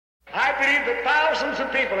believe that thousands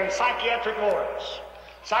of people in psychiatric wards,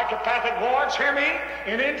 psychopathic wards, hear me,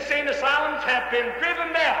 in insane asylums have been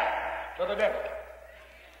driven there to the devil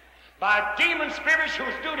by demon spirits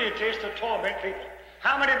whose duty it is to torment people.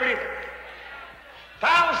 How many believe it?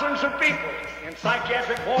 Thousands of people in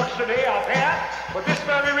psychiatric wards today are there for this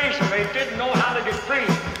very reason. They didn't know how to get free.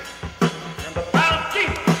 And the foul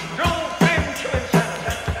demons drove them to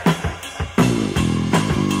insanity.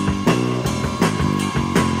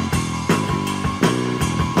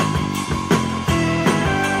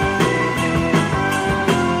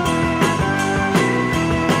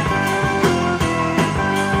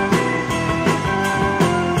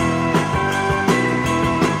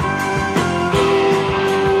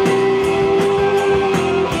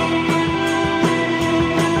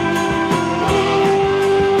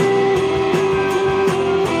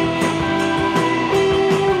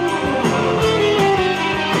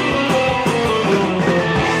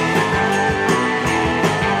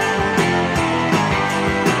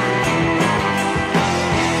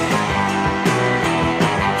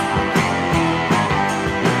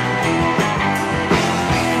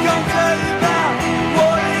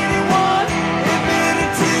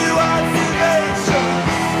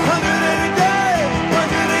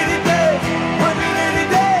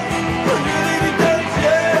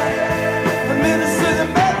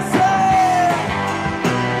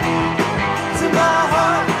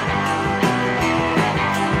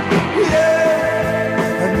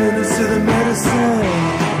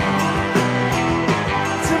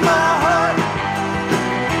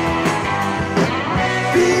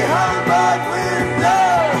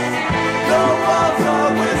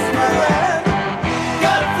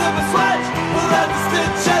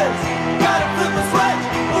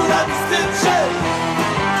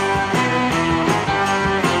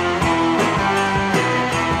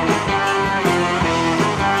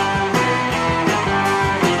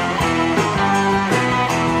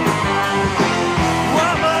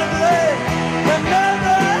 Well,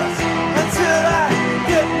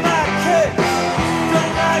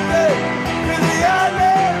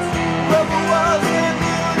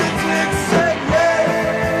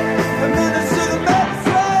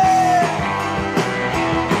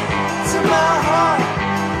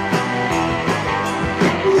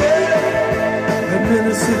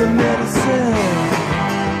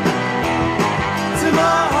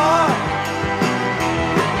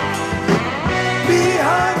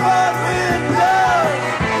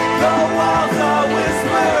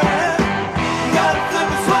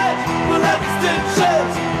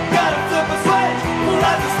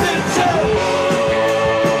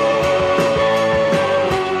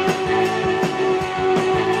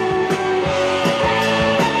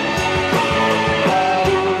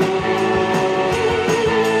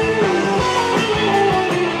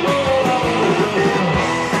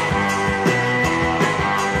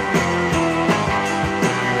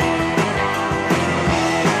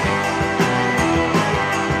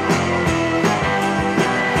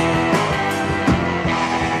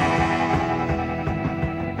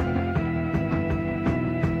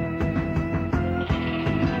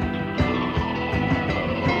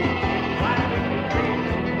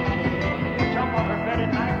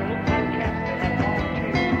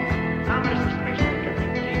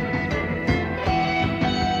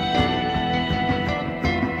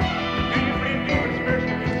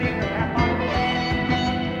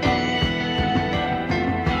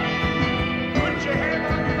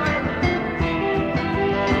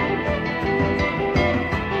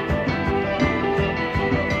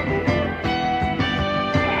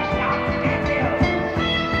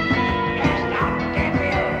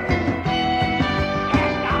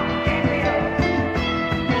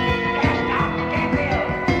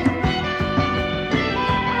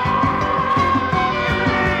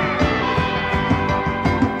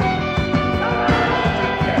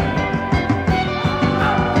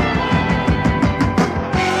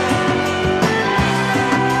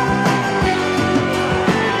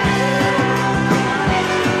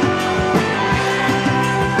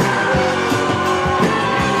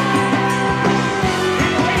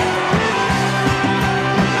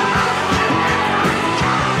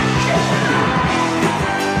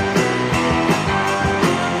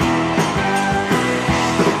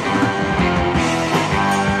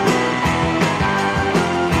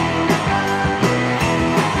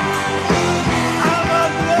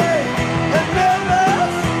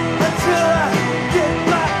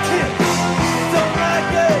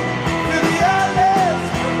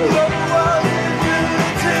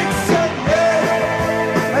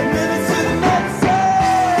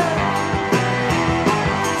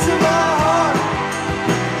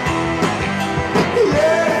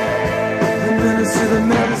 to the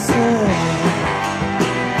medicine,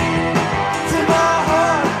 to my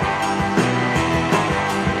heart.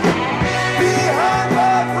 Behind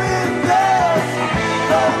my windows,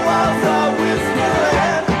 the walls are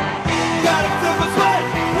whispering. Gotta flip a switch,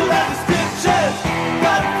 we'll have the stitches.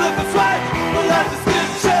 Gotta flip a switch, we'll have the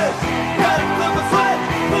stitches. Gotta flip a switch,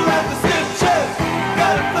 we'll have the stitches.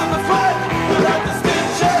 Gotta flip a switch, we'll have the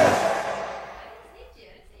stitches.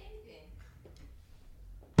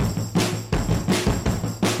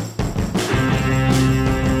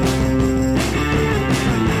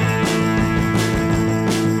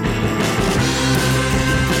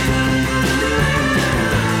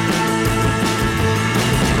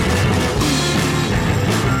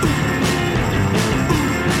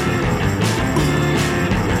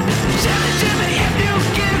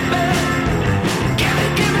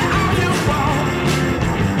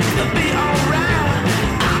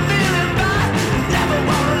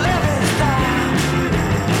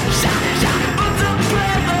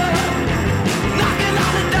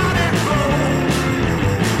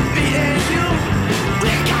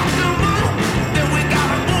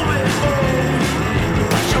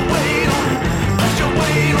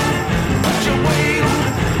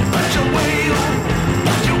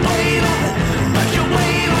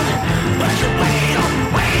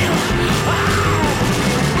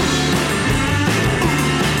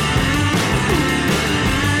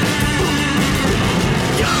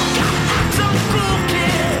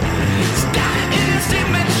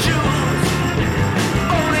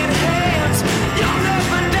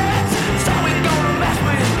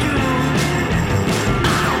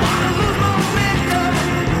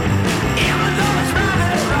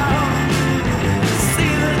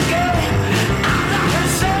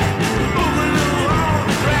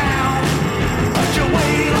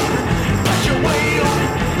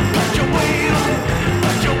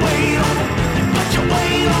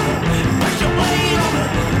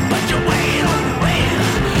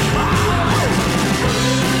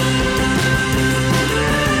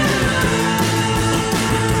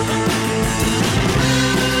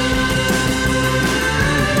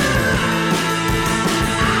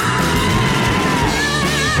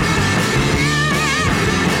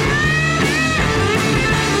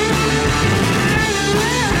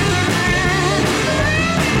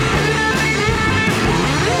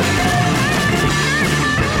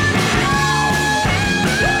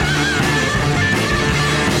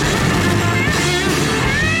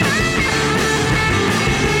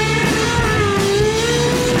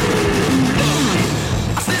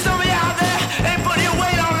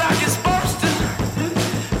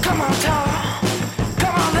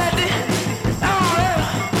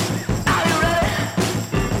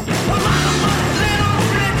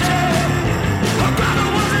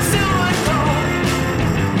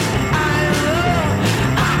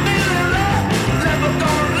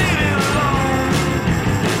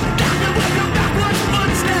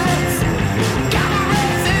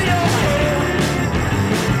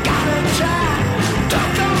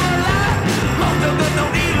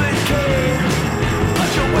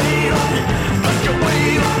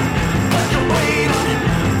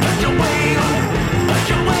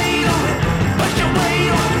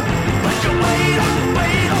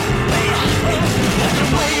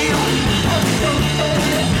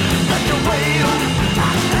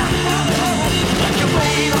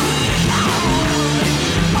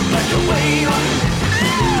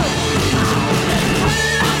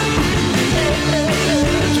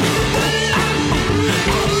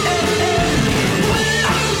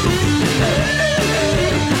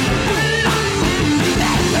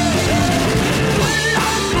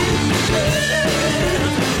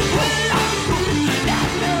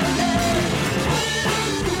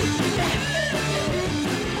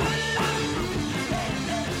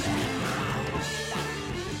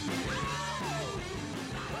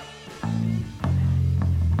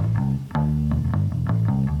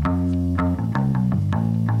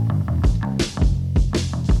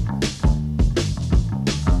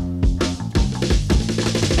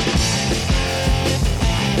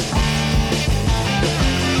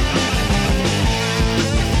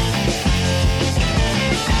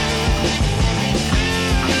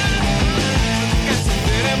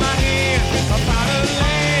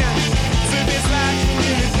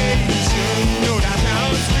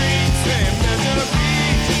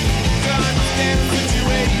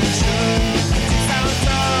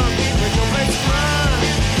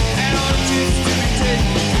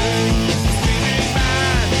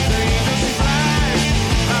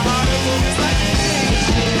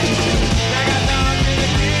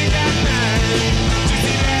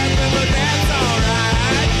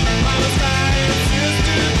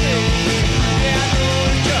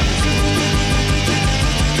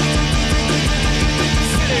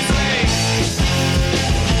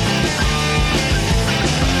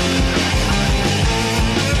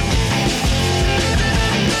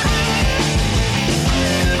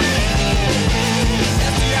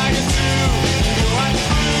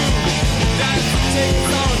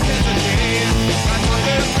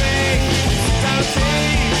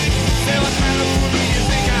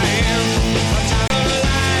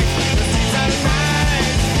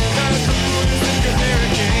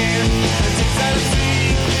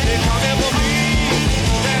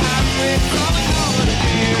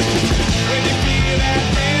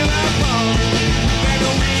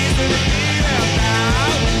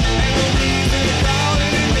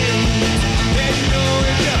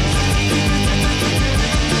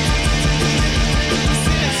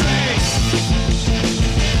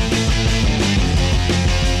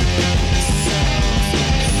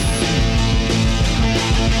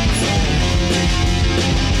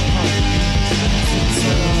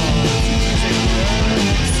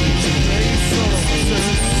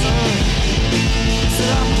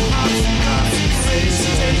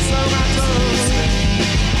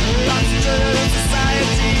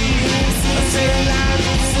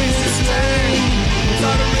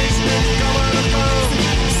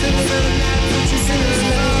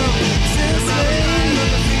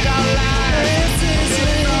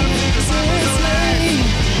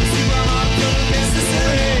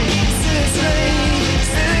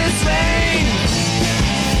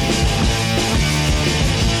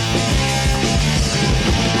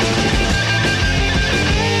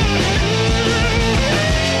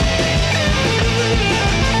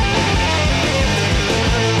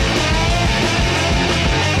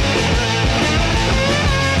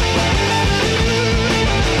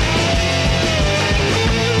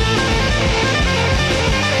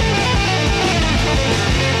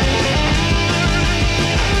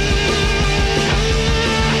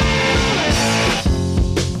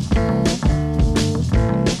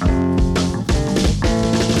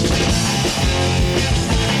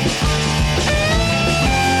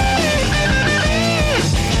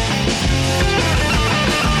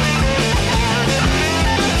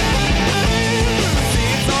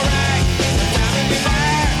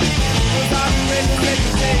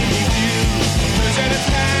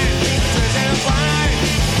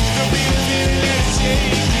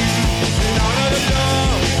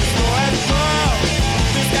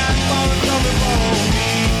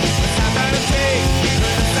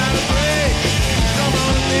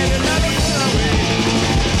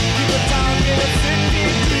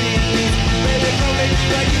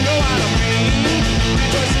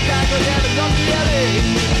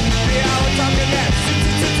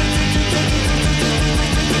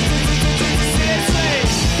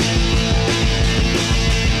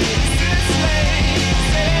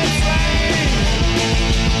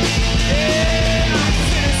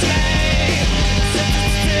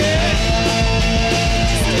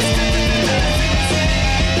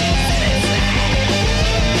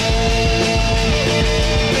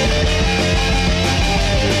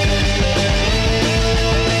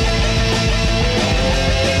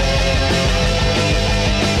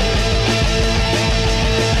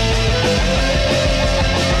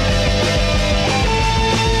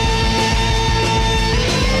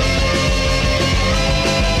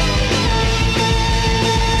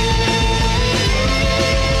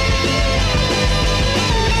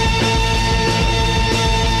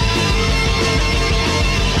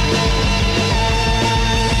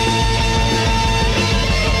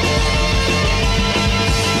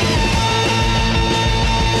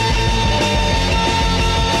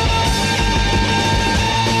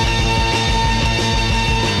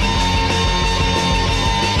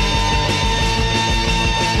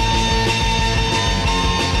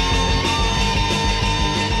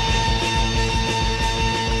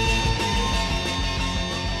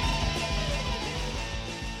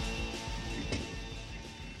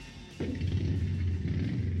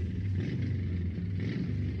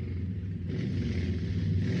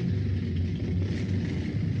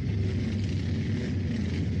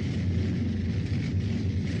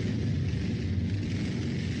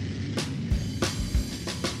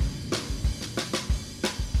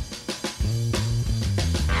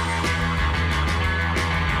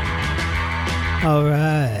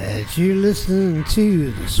 Alright, you're listening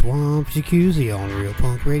to the Swamp Jacuzzi on Real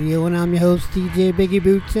Punk Radio, and I'm your host, DJ Biggie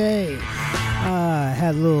Booty. I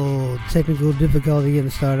had a little technical difficulty getting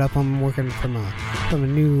started up. I'm working from a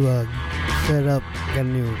new setup, got a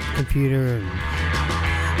new computer, and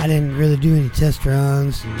I didn't really do any test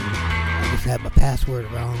runs, and I just had my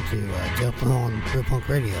password wrong to jump on Real Punk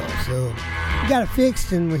Radio. So we got it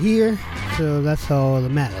fixed, and we're here, so that's all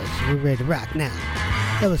that matters. We're ready to rock now.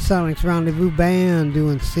 That was Sonic's Rendezvous Band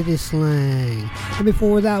doing City Slang. And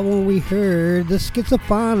before that one, we heard the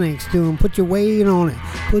Schizophonics doing Put Your Weight on It,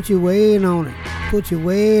 Put Your Weight on It, Put Your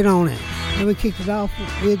Weight on It. And we kicked it off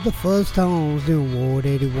with the Fuzz Tones doing Ward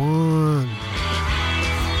 81.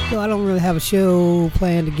 So I don't really have a show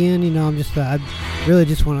planned again, you know, I really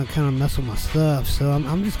just want to kind of mess with my stuff. So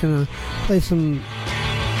I'm just going to play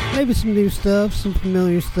maybe some new stuff, some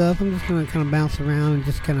familiar stuff. I'm just going to kind of bounce around and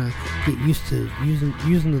just kind of get used to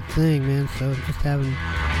using the thing, man. So just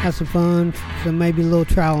have some fun. So maybe a little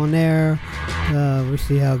trial and error. We'll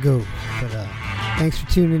see how it goes. But thanks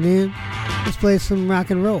for tuning in. Let's play some rock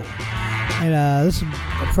and roll. And this is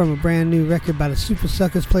from a brand new record by the Super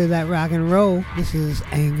Suckers. Play that rock and roll. This is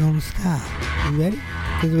Ain't Gonna Stop. You ready?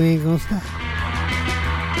 Because we ain't gonna stop.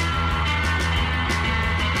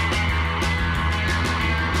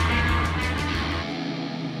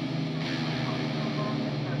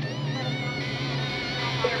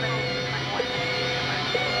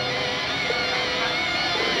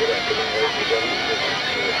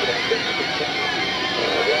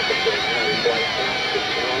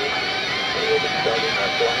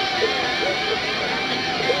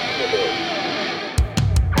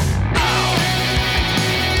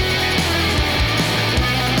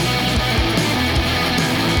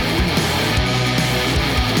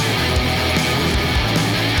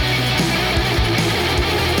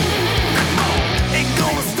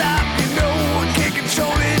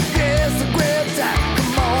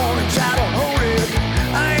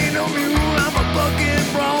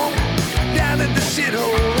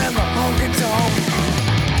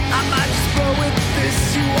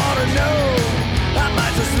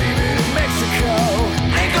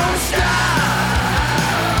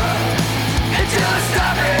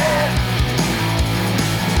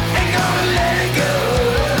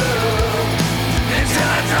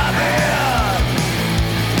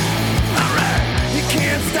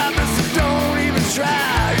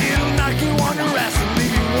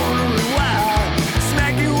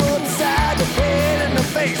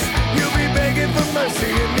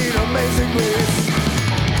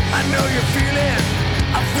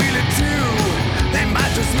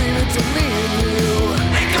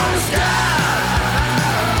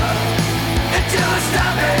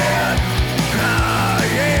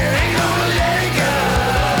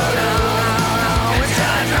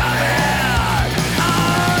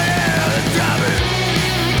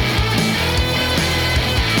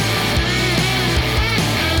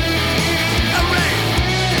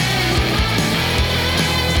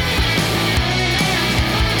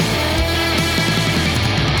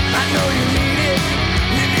 I know you need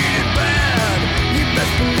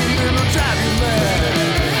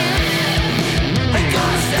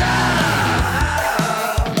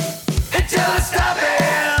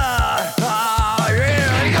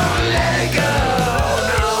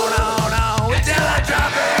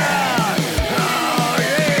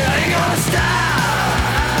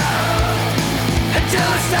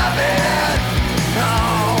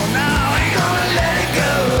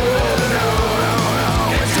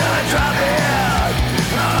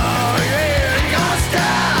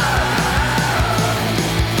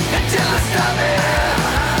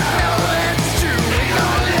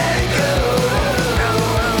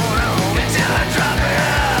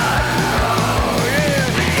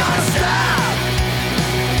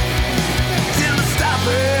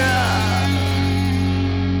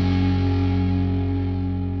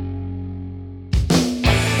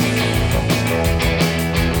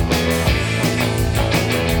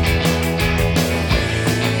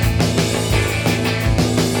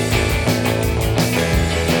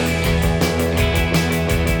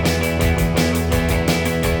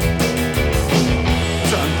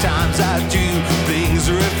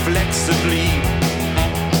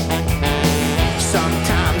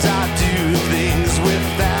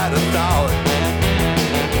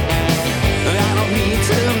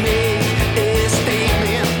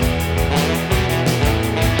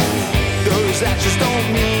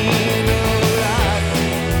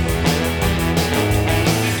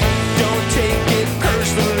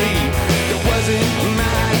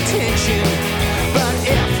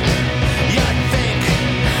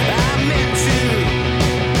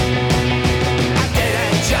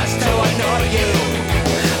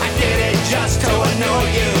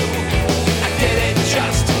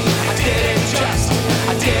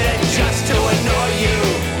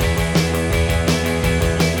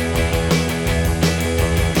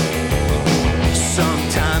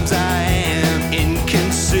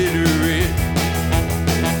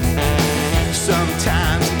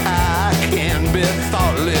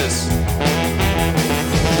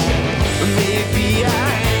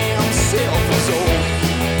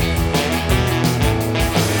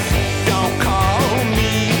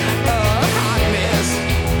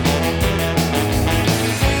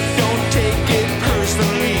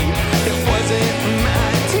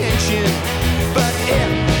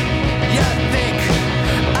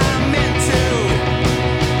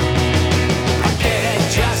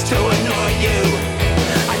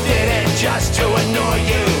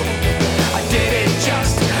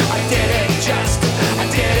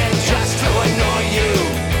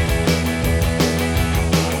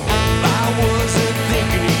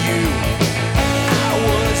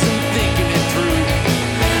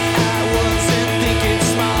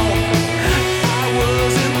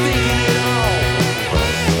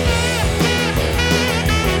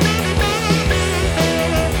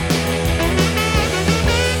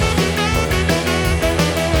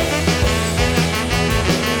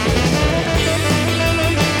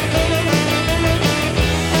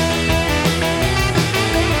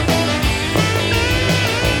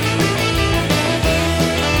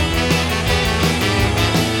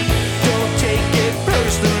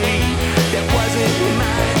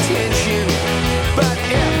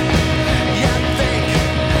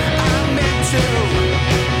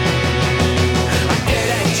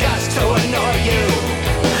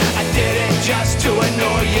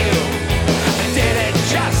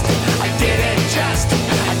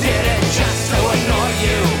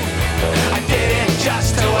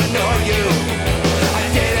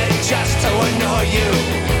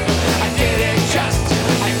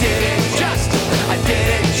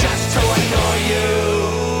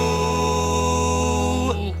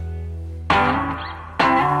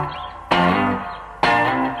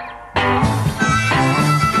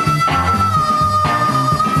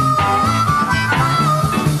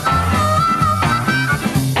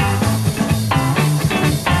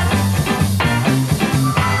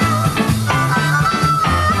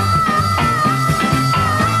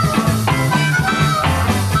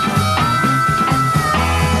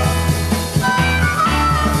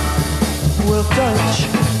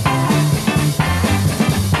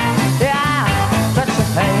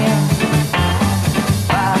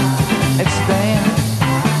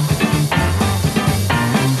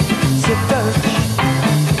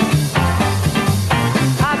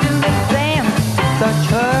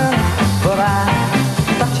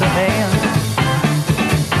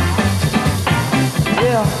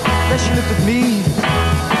Yeah, then she looked at me.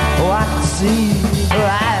 Oh, I could see her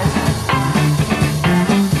eyes.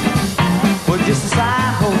 Well, just as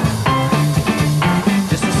I hope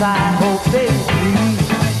they would be.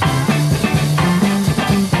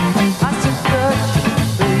 I said, touch,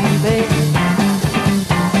 baby.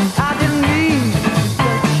 I didn't mean to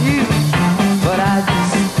touch you, but I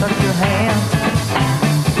just touched your hand.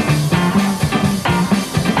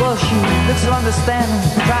 Well, she looks so understanding,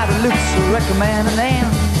 tried to look so recommending,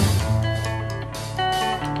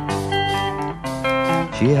 and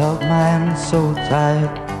she held my hand so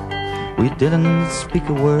tight, we didn't speak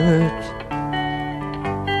a word.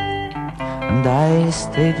 And I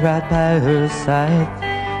stayed right by her side,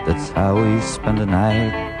 that's how we spent the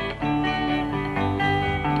night.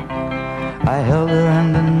 I held her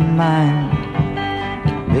hand in mine,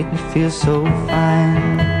 it made me feel so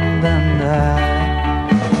fine. And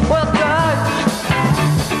well, touch,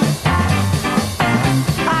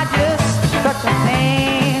 I just touched her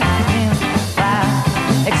hand by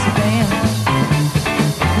accident.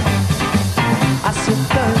 I said,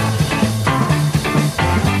 touch,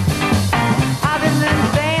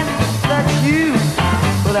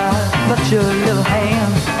 touch your little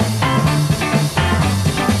hand.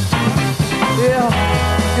 Yeah,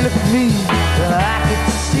 you look at me, and I could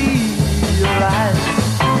see your eyes.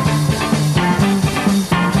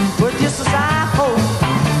 But just as I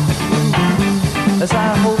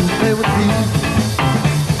hope they would be.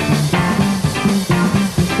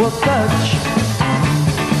 Well, touch,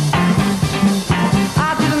 I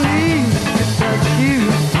didn't mean to touch you,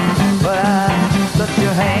 but I touched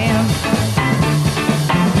your hand.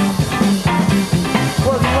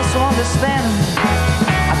 So understanding,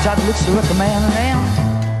 I tried to look so recommending.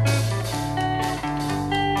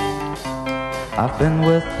 I've been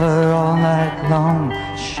with her all night long,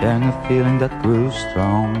 sharing a feeling that grew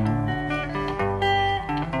strong.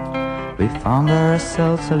 We found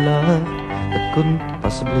ourselves a love that couldn't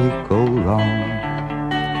possibly go wrong.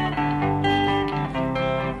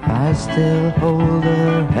 I still hold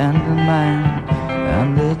her hand in mine,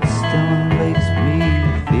 and it still makes me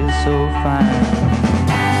feel so fine.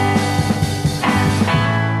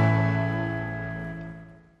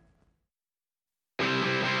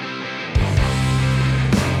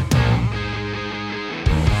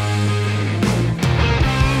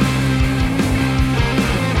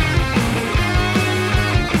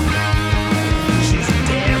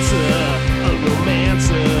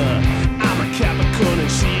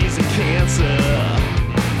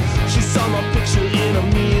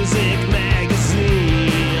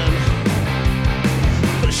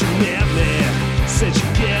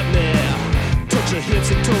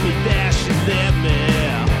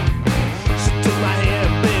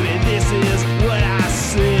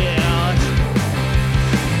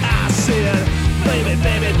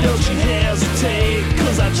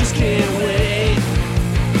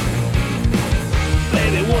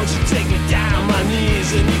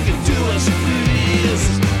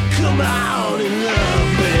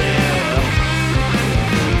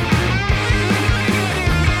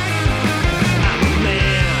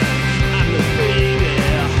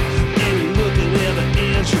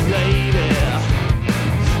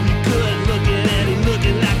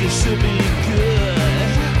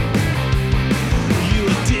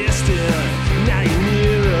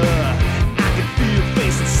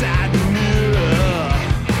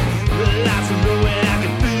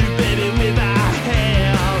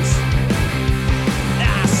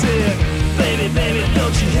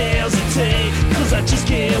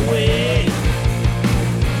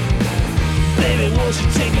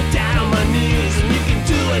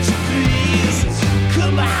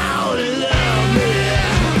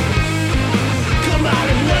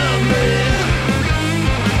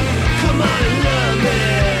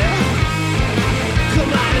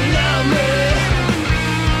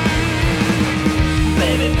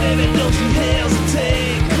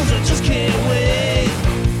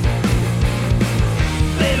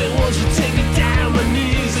 Take me down my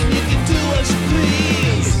knees and you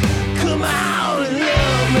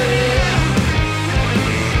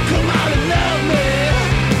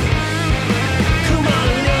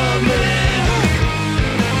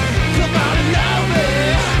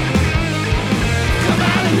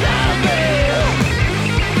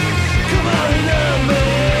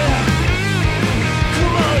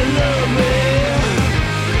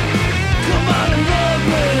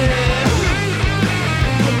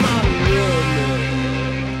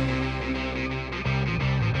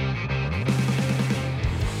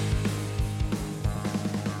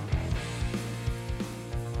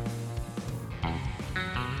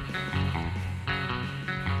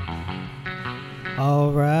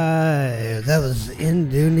Alright, that was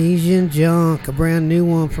Indonesian Junk, a brand new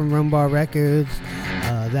one from Rumbar Records.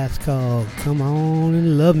 That's called Come On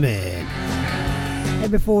and Love Me.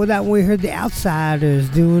 And before that one, we heard The Outsiders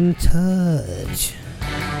doing Touch.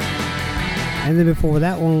 And then before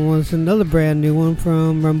that one was another brand new one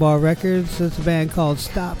from Rumbar Records. It's a band called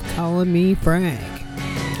Stop Calling Me Frank.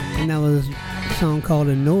 And that was a song called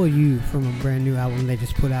Annoy You from a brand new album they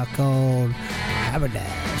just put out called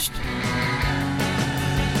Haberdashed.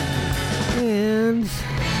 And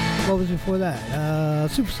what was before that?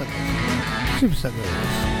 Super Suckers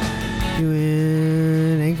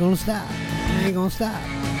doing Ain't Gonna Stop.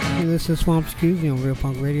 You listen to Swamp Jacuzzi on Real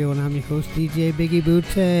Punk Radio, and I'm your host, DJ Biggie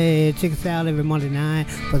Butte. Check us out every Monday night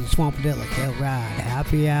for the Swampadelic Hell Ride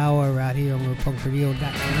Happy Hour right here on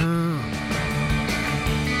RealPunkRadio.com.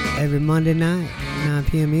 Every Monday night, 9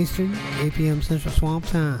 p.m. Eastern, 8 p.m. Central Swamp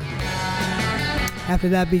Time. After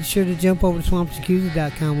that, be sure to jump over to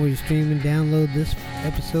SwampJacuzzi.com where you stream and download this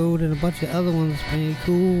episode and a bunch of other ones. Pretty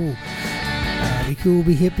cool. Be cool,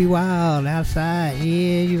 be hip, be wild, outside.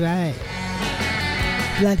 Yeah, you're right.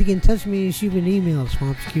 If you'd like to get in touch with me, shoot me an email at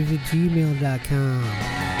swampjacuzzi@gmail.com.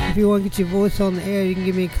 If you want to get your voice on the air, you can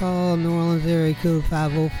give me a call. New Orleans area code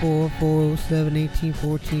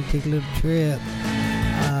 504-407-1814. Take a little trip.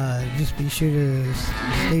 Just be sure to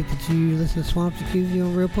state that you listen to Swamp Jacuzzi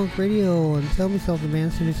on Real Punk Radio and tell me something, man.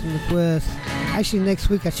 Send me some requests. Actually, next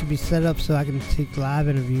week I should be set up so I can take live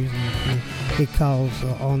interviews and get calls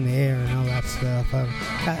on the air and all that stuff.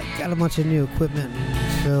 I've got a bunch of new equipment,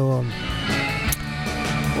 so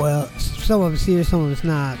well, some of it's here, some of it's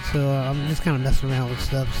not. So I'm just kind of messing around with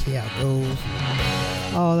stuff to see how it goes.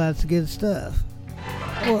 All that's good stuff.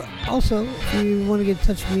 Well, also, if you want to get in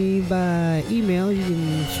touch with me by email, you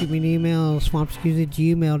can shoot me an email,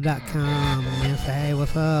 swampjacuzzi@gmail.com, and say, hey,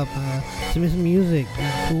 what's up? Send me some music. Be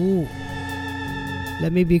cool.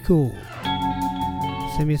 Let me be cool.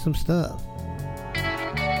 Send me some stuff.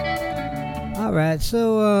 Alright,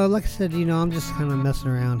 so, like I said, I'm just kind of messing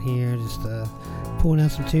around here, just pulling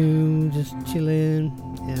out some tunes, just chilling,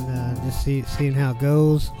 and just seeing how it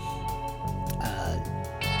goes.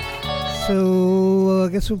 So, I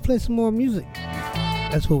guess we'll play some more music.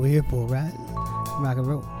 That's what we're here for, right? Rock and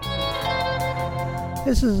roll.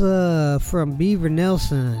 This is from Beaver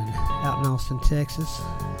Nelson out in Austin, Texas.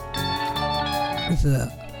 It's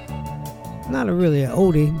not really an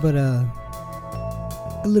oldie, but a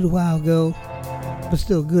little while ago, but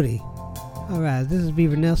still goodie. Alright, this is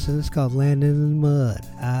Beaver Nelson. It's called Landing in the Mud.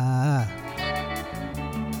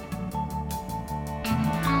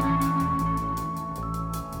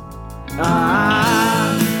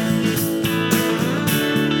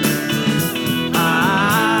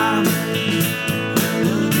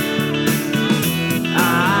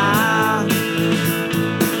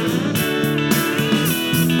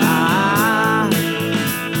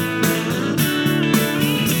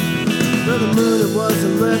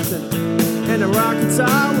 And the rock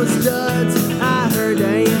guitar was duds. I heard the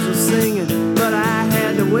angels singing, but I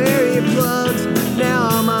had to wear earplugs. Now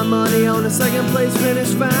all my money on a second place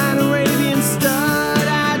finish, fine Arabian stud.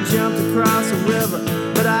 I jumped across a river,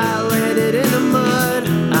 but I landed in the mud.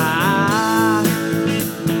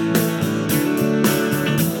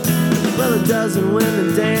 Well, a dozen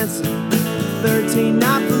women dancing, 13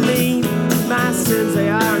 not for me. My sins, they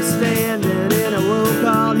are standing in a world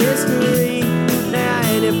called history. Now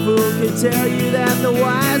any fool could tell you that the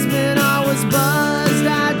wise men always buzzed.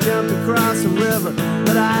 I jumped across a river,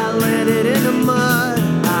 but I landed in the mud.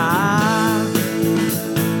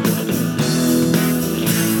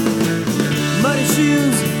 Muddy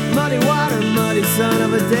shoes, muddy water, muddy son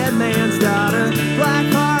of a dead man's daughter.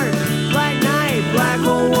 Black heart, black night, black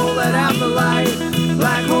hole won't let out the light.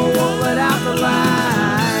 Black hole won't let out the light.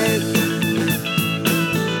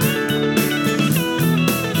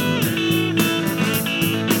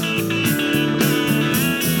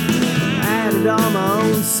 All my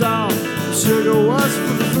own salt, sugar was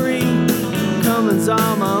for free. Cummins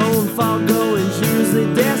all my own fault, going's usually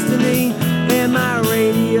destiny. And my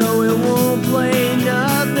radio, it won't play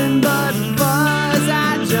nothing but fuzz.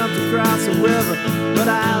 I jumped across a river, but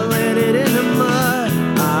I landed in the mud.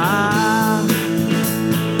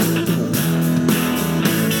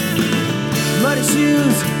 Muddy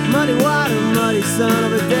shoes, muddy water, muddy son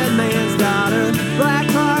of a dead man's daughter. Black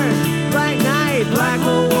heart, black night, black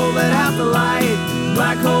hole won't let out the light.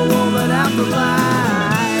 Black hole won't let out the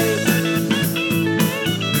light.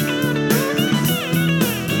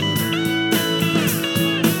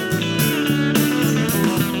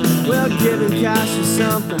 Well, giving cash is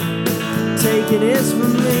something, taking is for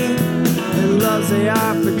me. And loves they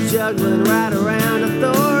are for juggling right around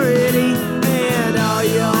authority. And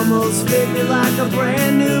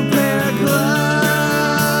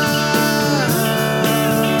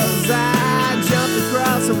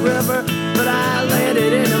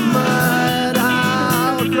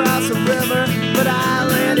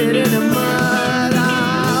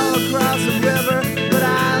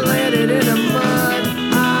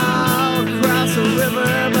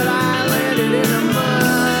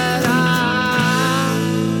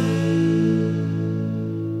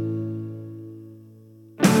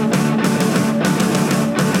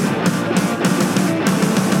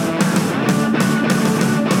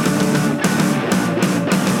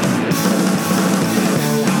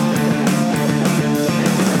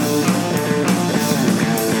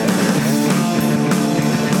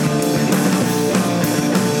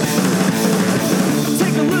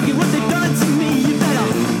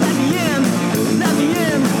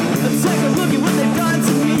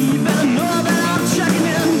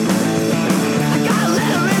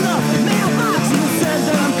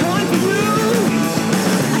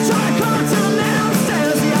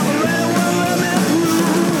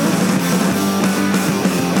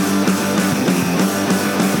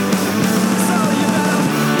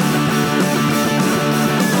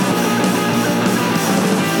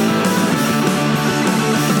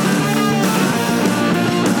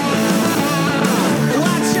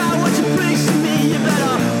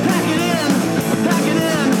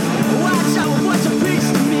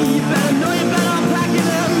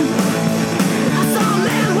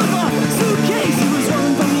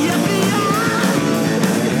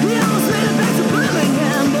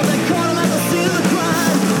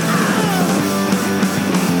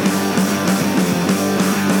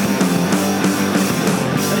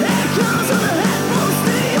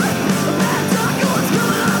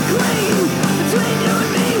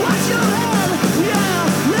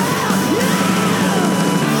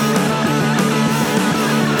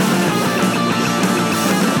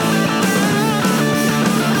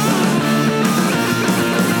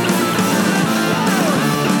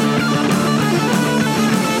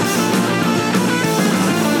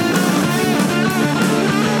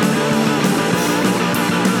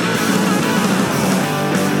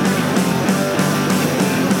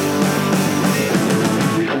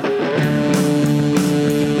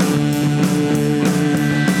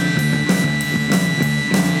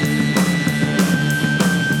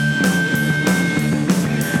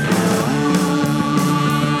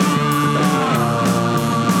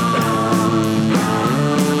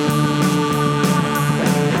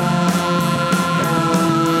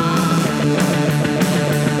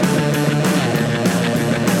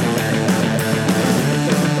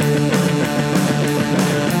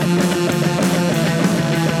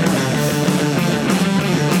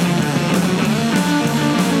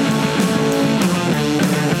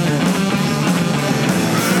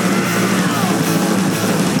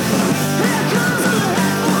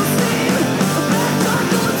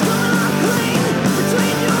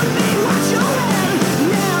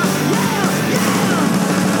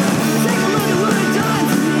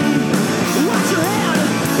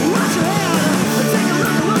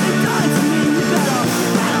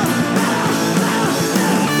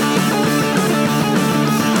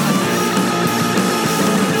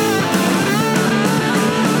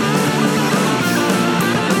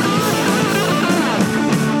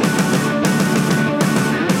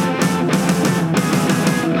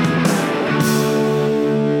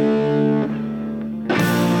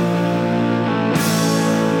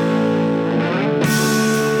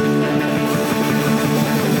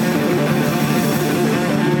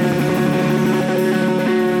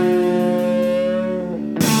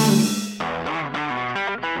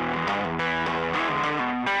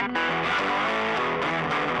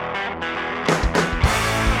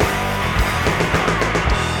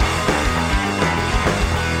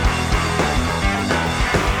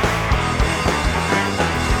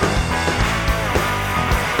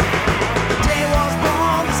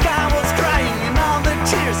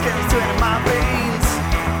skeleton in my veins.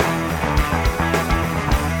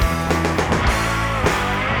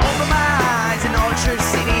 Open my eyes in Orchard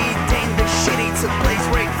City. Dang, the shitty. It's a place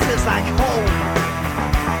where it feels like home.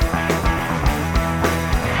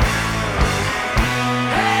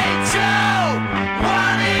 Hey Joe,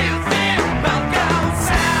 what do you think about going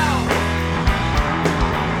south?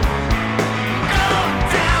 Go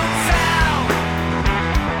downtown.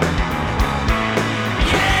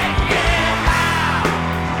 Yeah, yeah, how?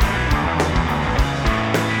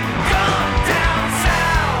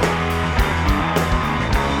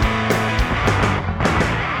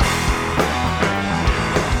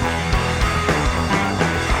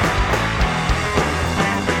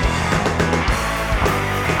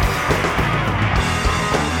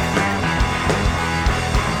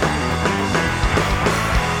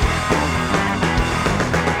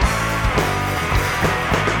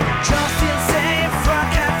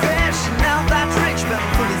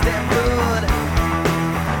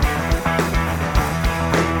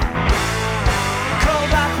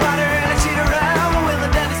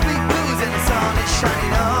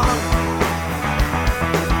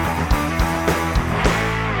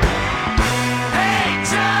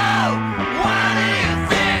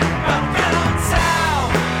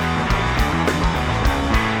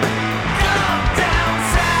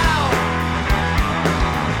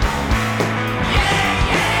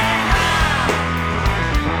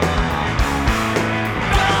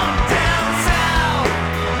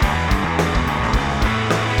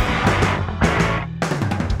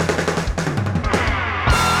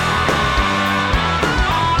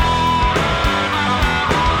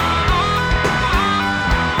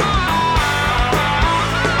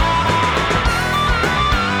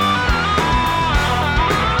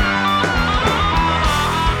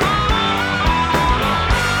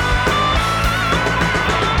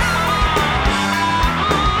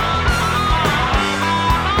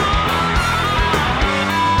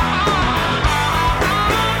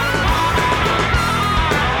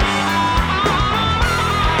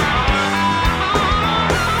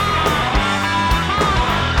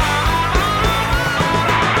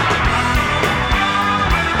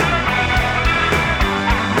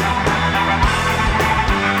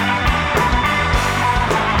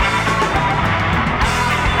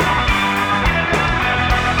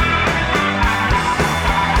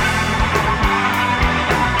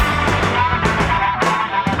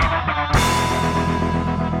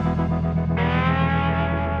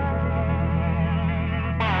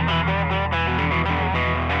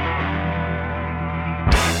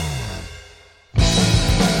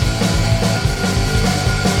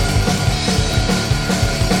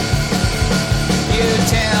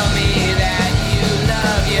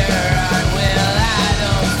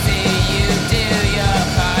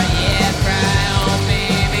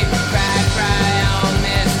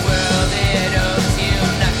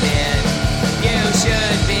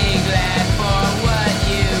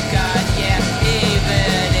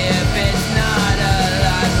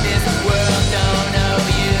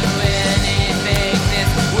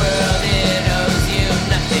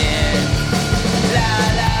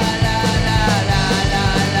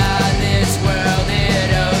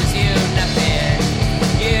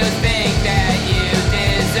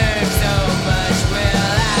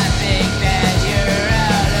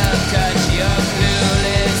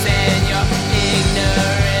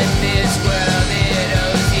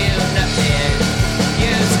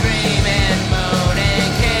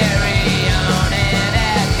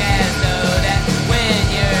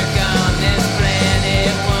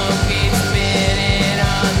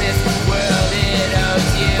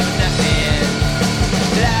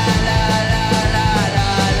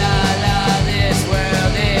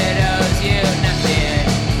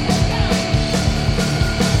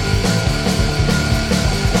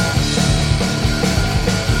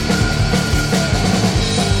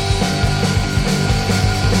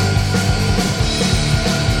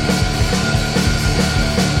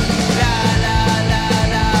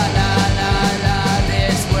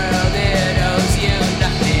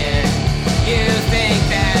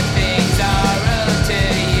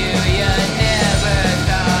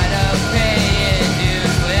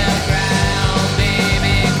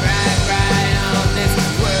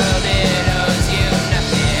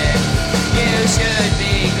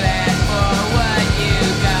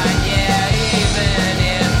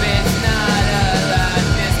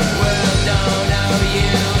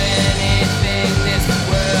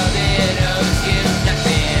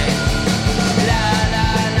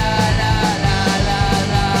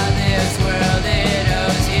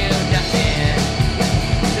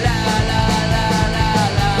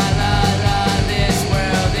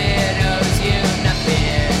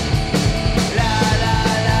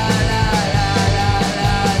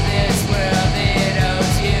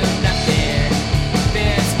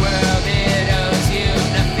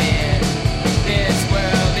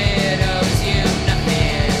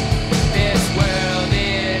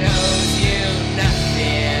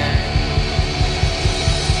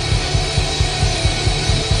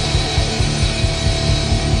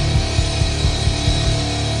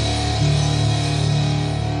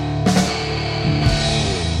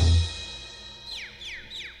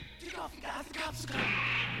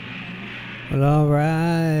 Well,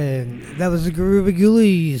 alright. That was the Groovy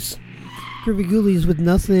Ghoulies. Groovy Ghoulies with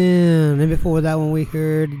Nothing. And before that one we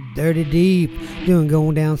heard Dirty Deep doing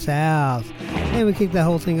Going Down South. And we kicked that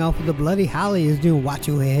whole thing off with the Bloody Hollies doing Watch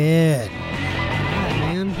Your Head. Alright,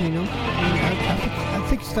 man, you know, I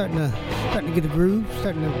think it's starting to get a groove,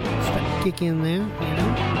 starting to kick in there, you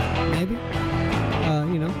know, maybe.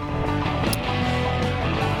 You know,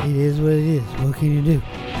 it is what it is. What can you do?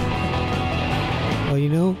 Well, you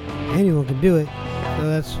know, anyone can do it, so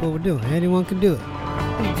that's what we're doing. Anyone can do it.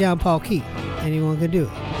 It's John Paul Key. Anyone can do it.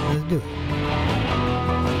 Let's do it.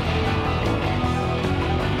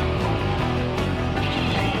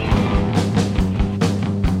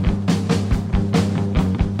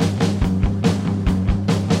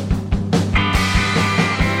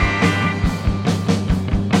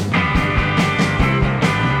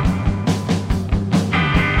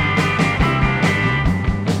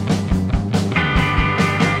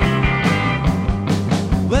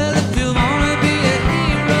 Well, if you wanna be a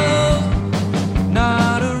hero,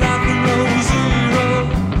 not a rock and roll zero,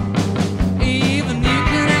 even you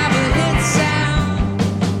can have a hit sound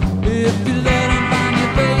if you let 'em find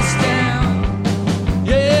your face down.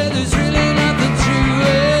 Yeah, there's really nothing to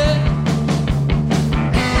it.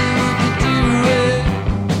 Anyone can do it.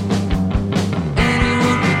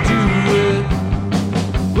 Anyone can do it.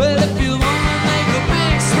 Well, if you wanna make a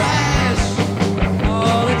big splash,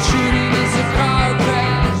 all it's shooting is a car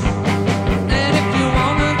crash. And if you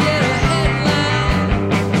wanna get a headline,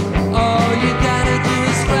 all you gotta do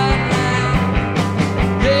is flatline.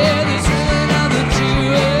 Yeah, there's really nothing to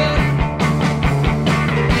it.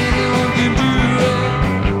 Anyone can do it.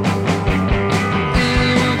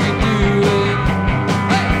 Anyone can do it.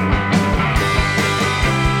 Hey!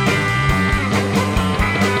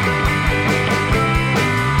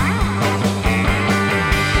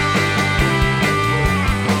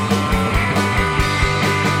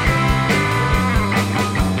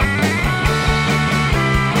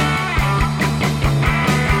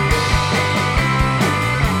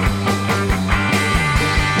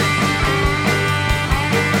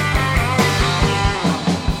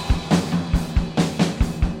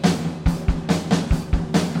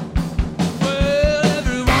 Well,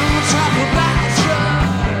 everyone will talk about you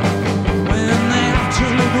when they have to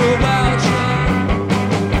look about you.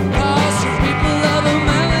 'Cause some people love a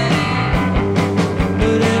melody,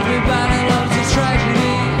 but everybody loves a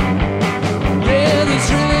tragedy. Yeah, there's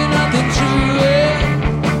really nothing to it.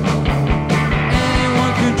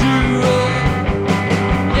 Anyone can do it.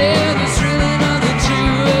 Yeah, there's really nothing to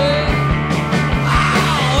it.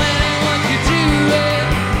 Oh, anyone can do it.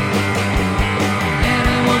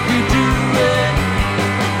 Anyone can do it.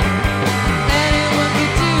 Anyone can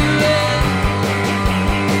do it.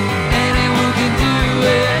 Anyone can do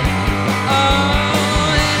it. Oh,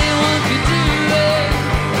 anyone can do it.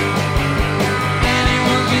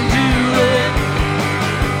 Anyone can do it.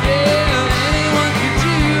 Yeah, anyone can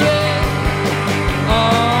do it.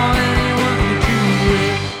 Oh, anyone can do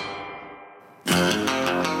it.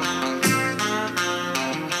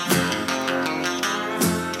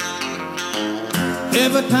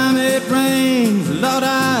 Every time it rains, Lord,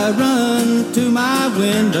 I run to my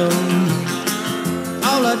window.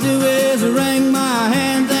 All I do is wring my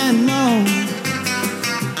hands and moan.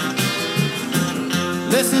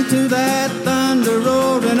 Listen to that thunder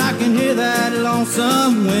roar, and I can hear that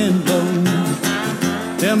lonesome wind blow.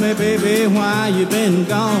 Tell me, baby, why you been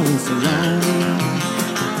gone so long?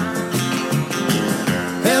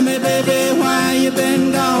 Tell me, baby, why you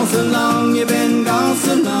been gone so long? You been gone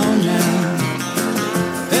so long now.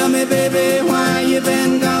 Tell me, baby, why you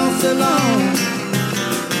been gone so long?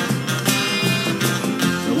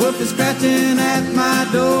 The wolf is scratching at my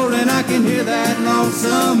door, and I can hear that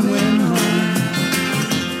lonesome wind hum.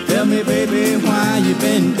 Tell me, baby, why you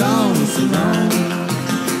been gone so long?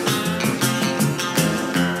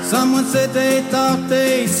 Someone said they thought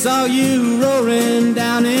they saw you roaring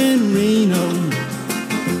down in Reno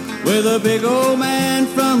with a big old man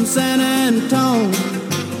from San Antone.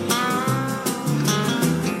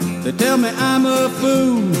 They tell me I'm a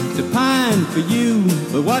fool to pine for you,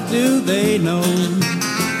 but what do they know?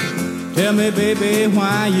 Tell me, baby,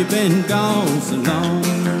 why you been gone so long?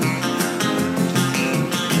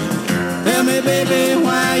 Tell me, baby,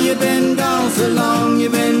 why you been gone so long? You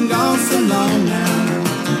been gone so long now.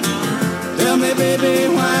 Tell me, baby,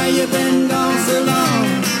 why you been gone so long?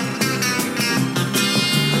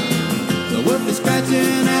 The wolf is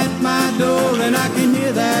scratching at my door, and I can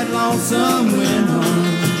hear that lonesome wind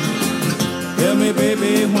hum. Tell me,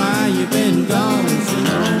 baby, why you been gone so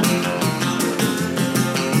long?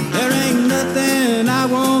 There ain't nothing I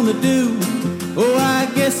wanna do. Oh, I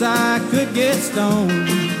guess wish I could get stoned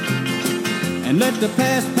and let the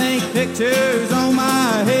past paint pictures on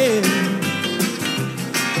my head.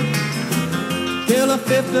 Kill a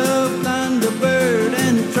fifth of Thunderbird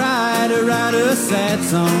and try to write a sad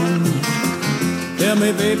song. Tell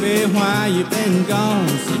me, baby, why you been gone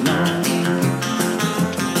so long?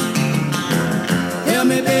 Tell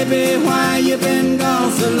me, baby, why you been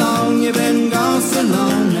gone so long? You been gone so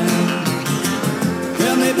long now.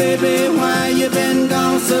 Tell me, baby, why you been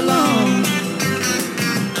gone so long?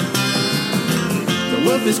 The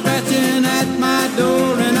wolf is scratching at my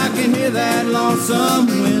door and I can hear that lonesome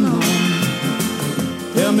wind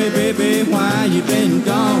hum. Tell me, baby, why you been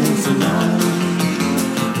gone so long?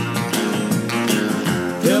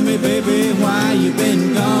 Tell me, baby, why you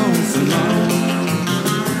been gone so long?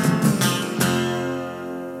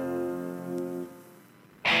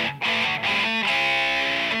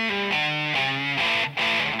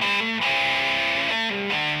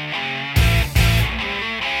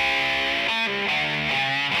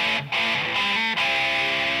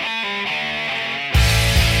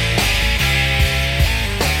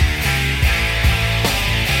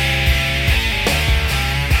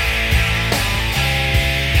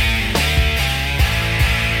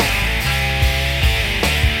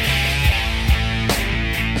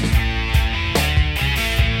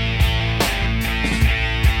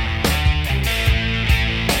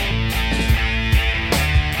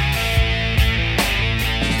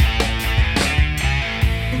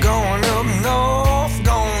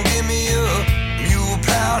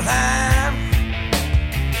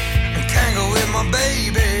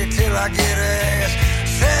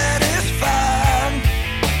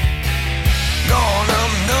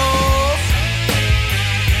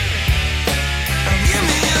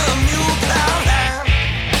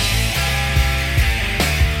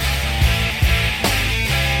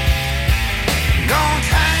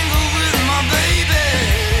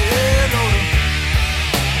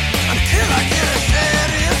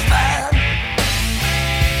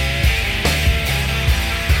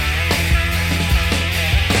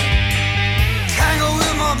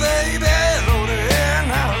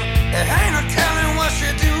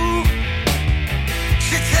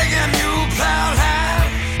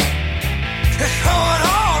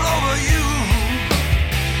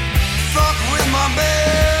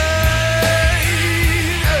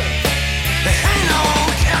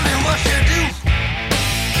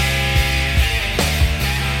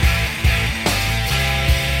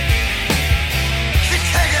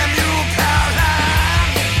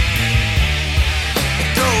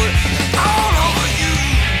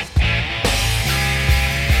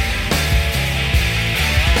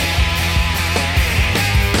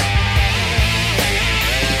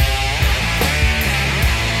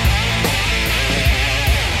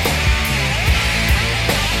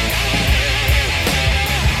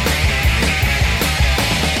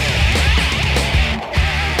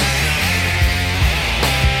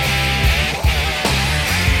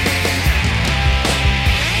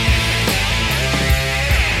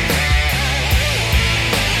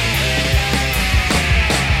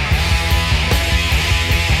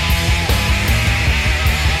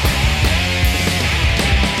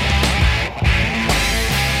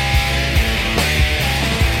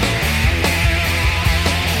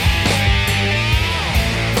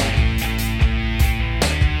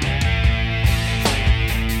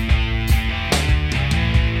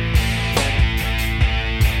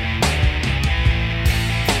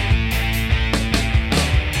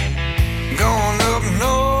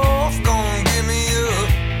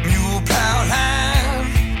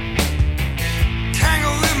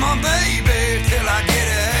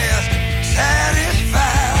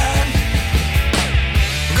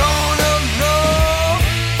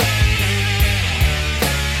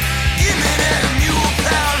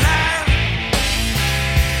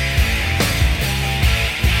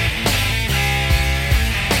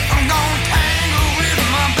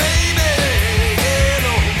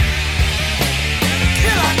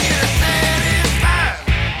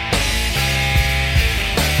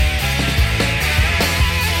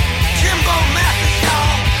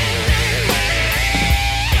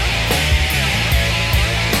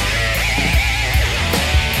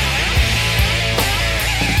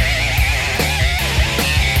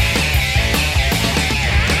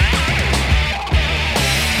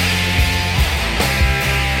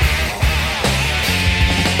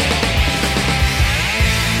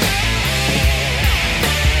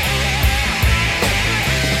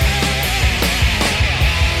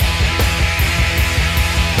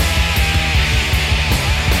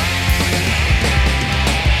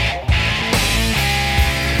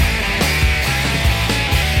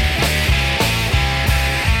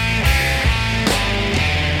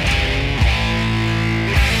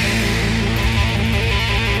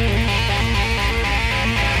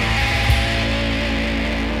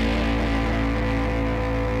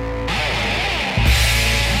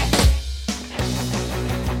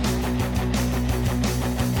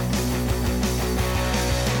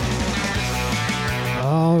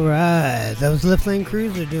 That was Lift Lane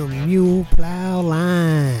Cruiser doing Mule Plow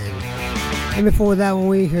Line. And before that one,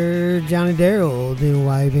 we heard Johnny Darrell doing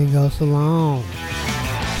Why You Been Gone So Long.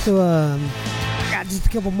 So, got just a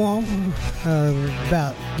couple more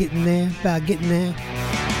about getting there.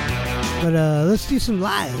 But let's do some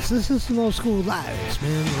lives. This is some old school lives,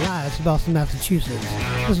 man. Lives of Boston, Massachusetts.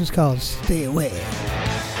 This was called Stay Away.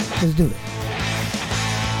 Let's do it.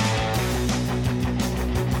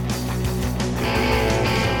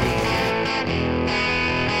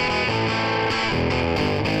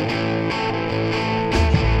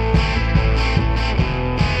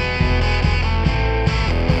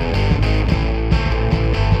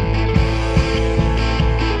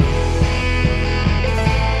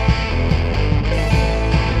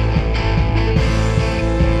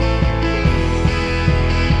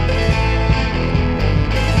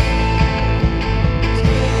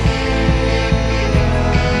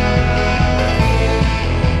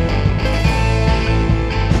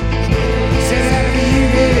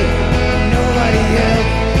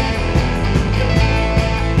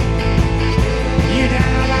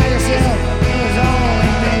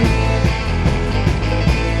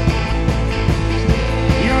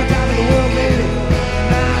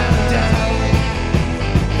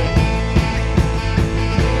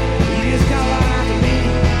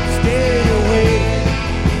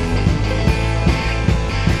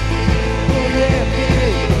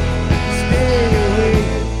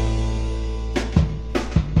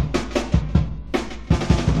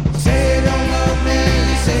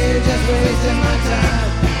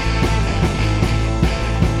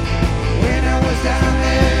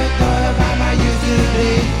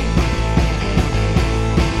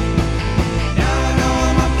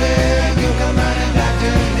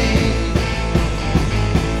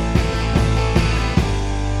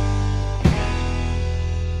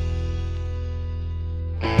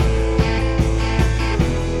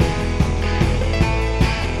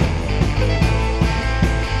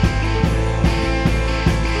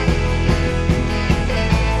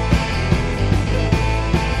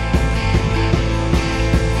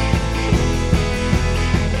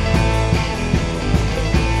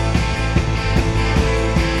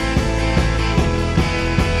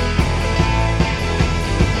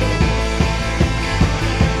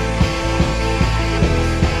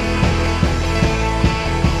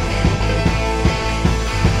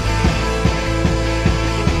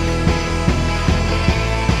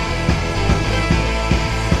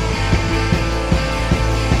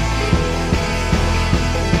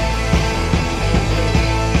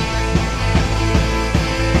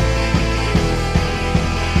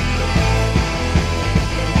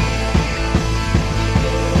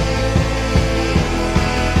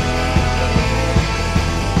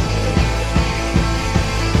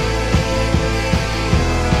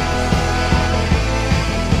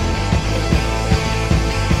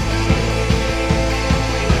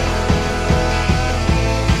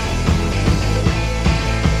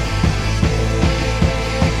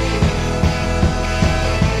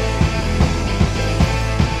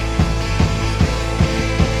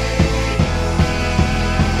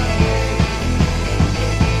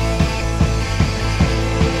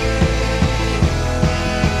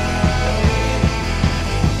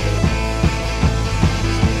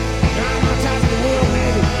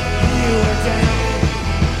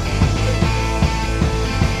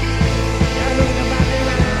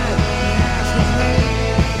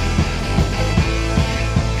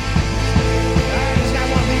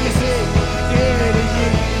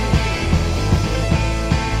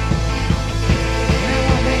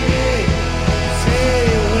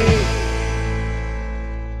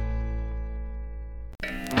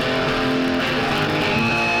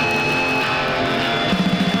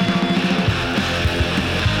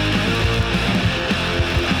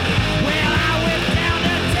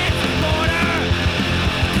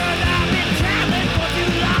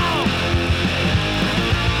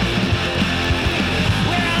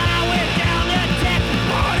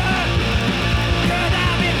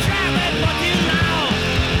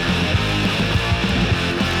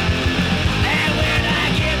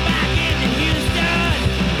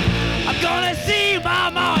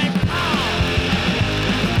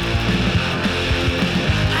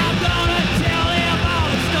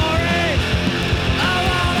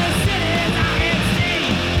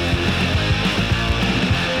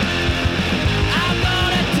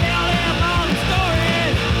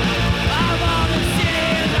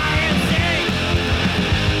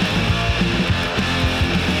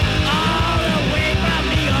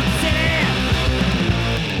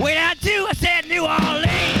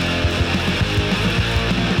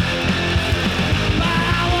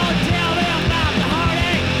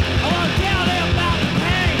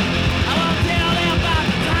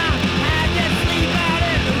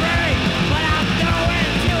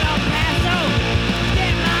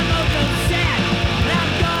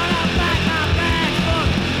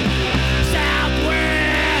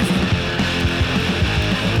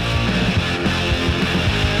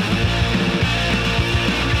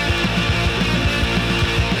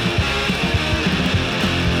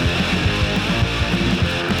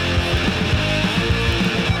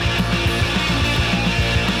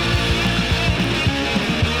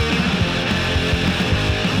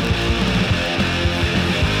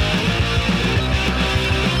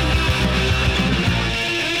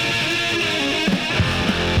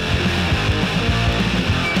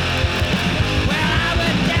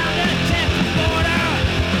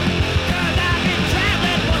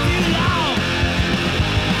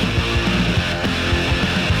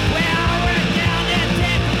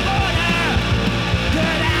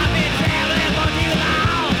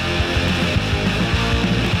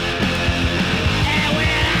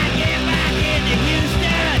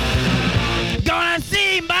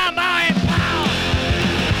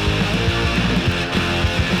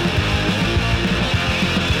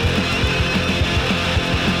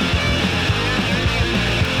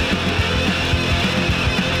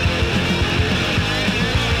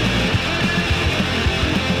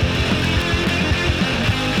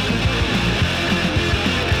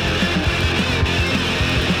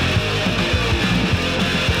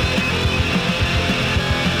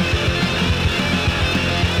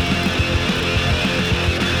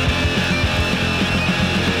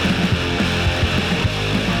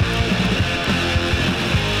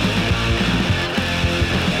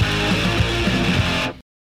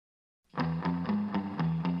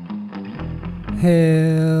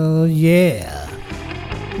 Hell yeah.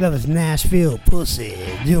 That was Nashville Pussy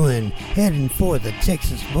doing Heading for the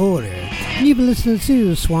Texas Border. And you've been listening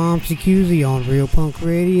to Swamp Jacuzzi on Real Punk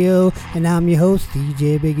Radio, and I'm your host,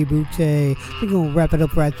 DJ Biggie Butte. We're going to wrap it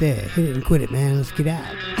up right there. Hit it and quit it, man. Let's get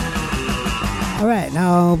out. Alright,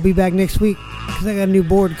 now I'll be back next week because I got a new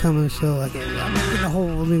board coming, so I'm getting a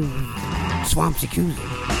whole new Swamp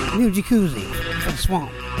Jacuzzi. New jacuzzi for the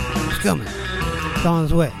swamp. It's coming. It's on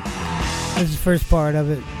its way. This is the first part of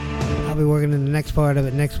it. I'll be working in the next part of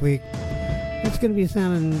it next week. It's going to be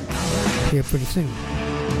sounding here pretty soon.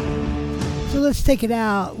 So let's take it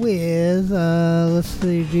out with, let's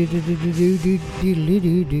see, let's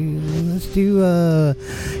do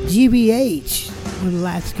GBH. When the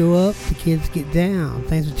lights go up, the kids get down.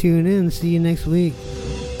 Thanks for tuning in. See you next week.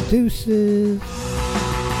 Deuces.